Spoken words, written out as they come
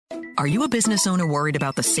Are you a business owner worried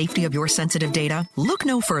about the safety of your sensitive data? Look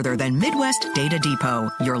no further than Midwest Data Depot,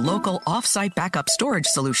 your local off-site backup storage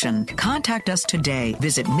solution. Contact us today.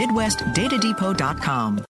 Visit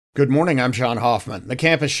MidwestDataDepot.com. Good morning, I'm John Hoffman. The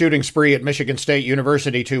campus shooting spree at Michigan State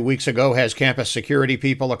University 2 weeks ago has campus security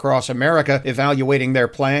people across America evaluating their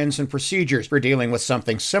plans and procedures for dealing with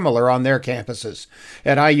something similar on their campuses.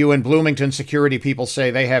 At IU in Bloomington, security people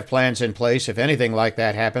say they have plans in place if anything like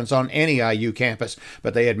that happens on any IU campus,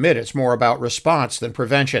 but they admit it's more about response than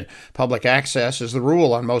prevention. Public access is the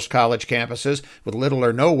rule on most college campuses, with little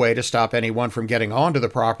or no way to stop anyone from getting onto the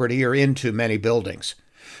property or into many buildings.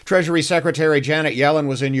 Treasury Secretary Janet Yellen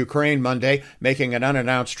was in Ukraine Monday, making an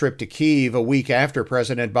unannounced trip to Kyiv a week after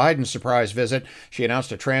President Biden's surprise visit. She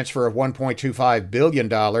announced a transfer of $1.25 billion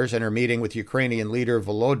in her meeting with Ukrainian leader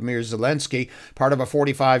Volodymyr Zelensky, part of a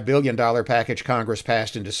 $45 billion package Congress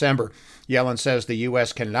passed in December. Yellen says the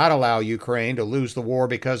U.S. cannot allow Ukraine to lose the war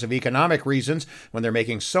because of economic reasons when they're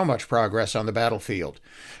making so much progress on the battlefield.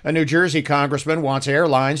 A New Jersey congressman wants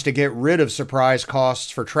airlines to get rid of surprise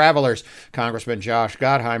costs for travelers. Congressman Josh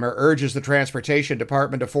Gottheimer urges the Transportation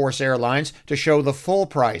Department to force airlines to show the full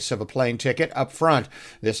price of a plane ticket up front.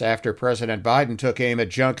 This after President Biden took aim at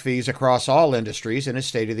junk fees across all industries in his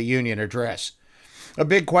State of the Union address. A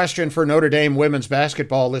big question for Notre Dame women's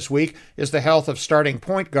basketball this week is the health of starting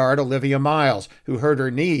point guard Olivia Miles, who hurt her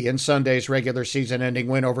knee in Sunday's regular season-ending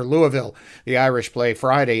win over Louisville. The Irish play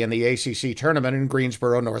Friday in the ACC tournament in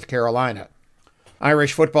Greensboro, North Carolina.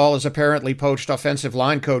 Irish football has apparently poached offensive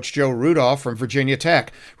line coach Joe Rudolph from Virginia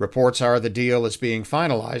Tech. Reports are the deal is being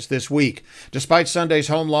finalized this week. Despite Sunday's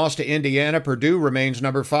home loss to Indiana, Purdue remains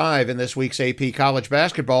number 5 in this week's AP college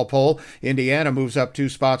basketball poll. Indiana moves up 2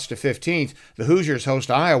 spots to 15th. The Hoosiers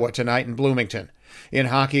host Iowa tonight in Bloomington. In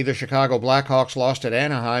hockey, the Chicago Blackhawks lost at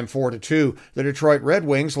Anaheim 4-2. The Detroit Red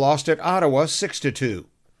Wings lost at Ottawa 6-2.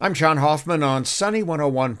 I'm John Hoffman on Sunny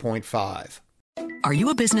 101.5. Are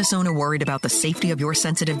you a business owner worried about the safety of your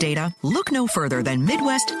sensitive data? Look no further than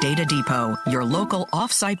Midwest Data Depot, your local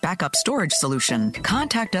off-site backup storage solution.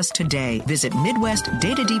 Contact us today. Visit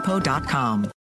MidwestDataDepot.com.